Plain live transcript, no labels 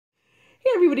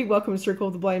Hey everybody, welcome to Circle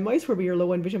of the Blind Mice, where we are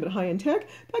low-end vision but high-end tech.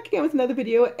 Back again with another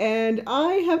video, and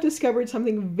I have discovered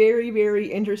something very, very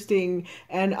interesting,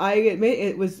 and I admit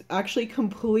it was actually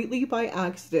completely by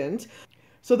accident.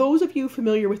 So those of you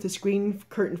familiar with the screen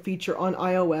curtain feature on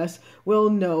iOS will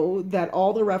know that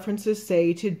all the references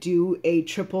say to do a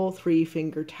triple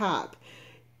three-finger tap.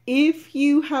 If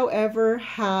you, however,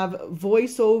 have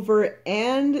VoiceOver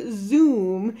and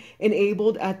Zoom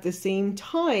enabled at the same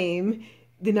time,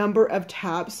 the number of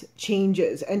taps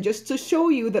changes. And just to show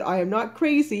you that I am not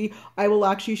crazy, I will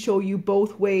actually show you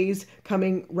both ways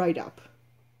coming right up.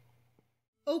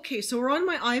 Okay, so we're on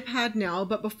my iPad now,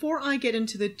 but before I get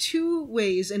into the two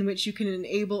ways in which you can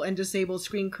enable and disable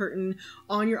screen curtain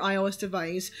on your iOS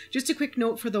device, just a quick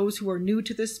note for those who are new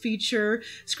to this feature.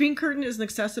 Screen curtain is an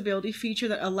accessibility feature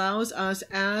that allows us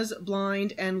as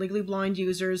blind and legally blind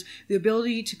users the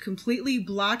ability to completely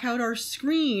black out our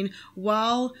screen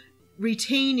while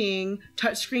retaining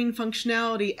touchscreen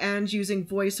functionality and using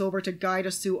VoiceOver to guide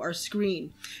us through our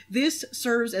screen. This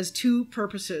serves as two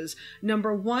purposes.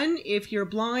 Number one, if you're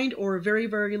blind or very,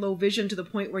 very low vision to the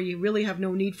point where you really have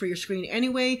no need for your screen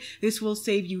anyway, this will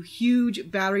save you huge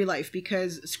battery life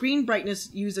because screen brightness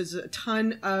uses a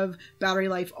ton of battery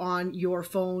life on your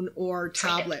phone or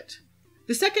tablet.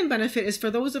 The second benefit is for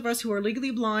those of us who are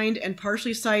legally blind and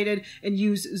partially sighted and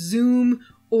use Zoom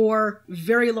or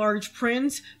very large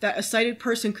prints that a sighted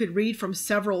person could read from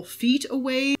several feet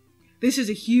away. This is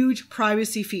a huge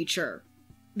privacy feature.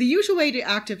 The usual way to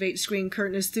activate screen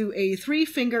curtain is through a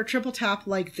three-finger triple tap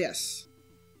like this.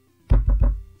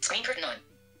 Screen curtain on.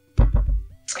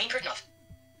 Screen curtain off.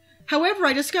 However,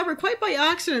 I discovered quite by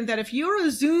accident that if you're a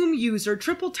Zoom user,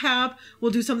 triple tap will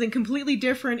do something completely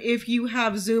different if you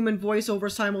have Zoom and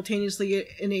VoiceOver simultaneously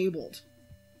enabled.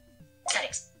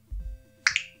 Settings.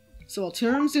 So I'll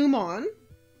turn Zoom on.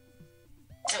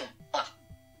 Zoom off.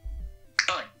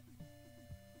 On.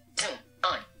 Zoom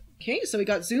on. Okay, so we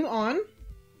got Zoom on.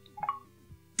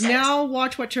 Settings. Now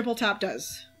watch what triple tap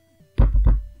does.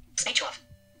 Speech off.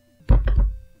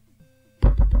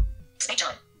 Speech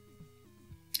on.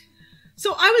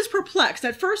 So I was perplexed.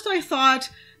 At first I thought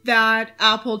that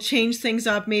Apple changed things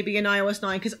up maybe in iOS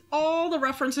 9 because all the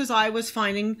references I was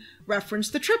finding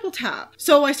referenced the triple tap.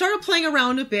 So I started playing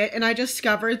around a bit and I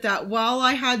discovered that while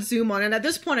I had Zoom on, and at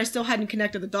this point I still hadn't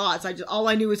connected the dots, all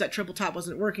I knew is that triple tap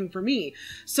wasn't working for me.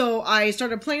 So I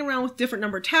started playing around with different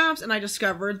number taps and I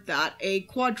discovered that a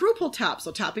quadruple tap,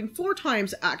 so tapping 4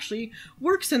 times, actually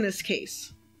works in this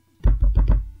case.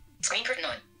 Screen curtain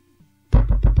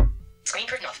on. Screen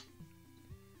curtain off.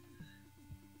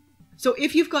 So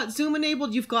if you've got Zoom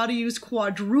enabled, you've got to use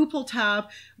quadruple tap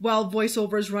while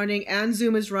VoiceOver is running and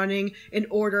Zoom is running in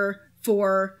order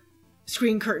for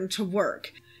screen curtain to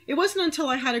work. It wasn't until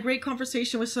I had a great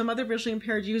conversation with some other visually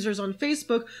impaired users on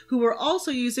Facebook who were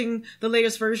also using the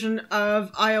latest version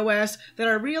of iOS that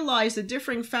I realized the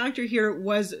differing factor here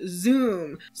was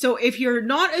Zoom. So if you're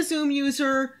not a Zoom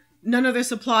user, none of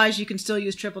this applies. You can still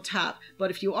use triple tap. But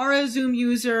if you are a Zoom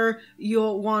user,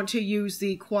 you'll want to use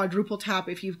the quadruple tap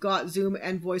if you've got Zoom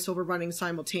and VoiceOver running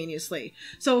simultaneously.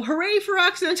 So hooray for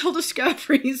accidental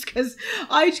discoveries, because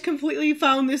I completely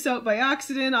found this out by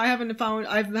accident.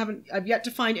 I've yet to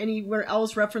find anywhere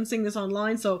else referencing this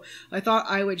online, so I thought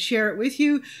I would share it with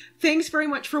you. Thanks very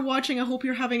much for watching. I hope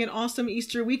you're having an awesome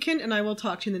Easter weekend, and I will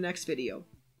talk to you in the next video.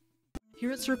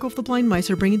 Here at Circle of the Blind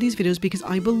Mice are bringing these videos because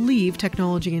I believe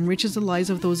technology enriches the lives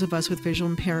of those of us with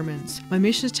visual impairments. My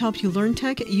mission is to help you learn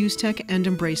tech, use tech, and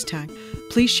embrace tech.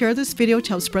 Please share this video to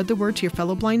help spread the word to your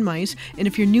fellow blind mice, and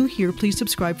if you're new here, please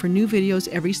subscribe for new videos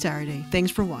every Saturday.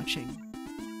 Thanks for watching.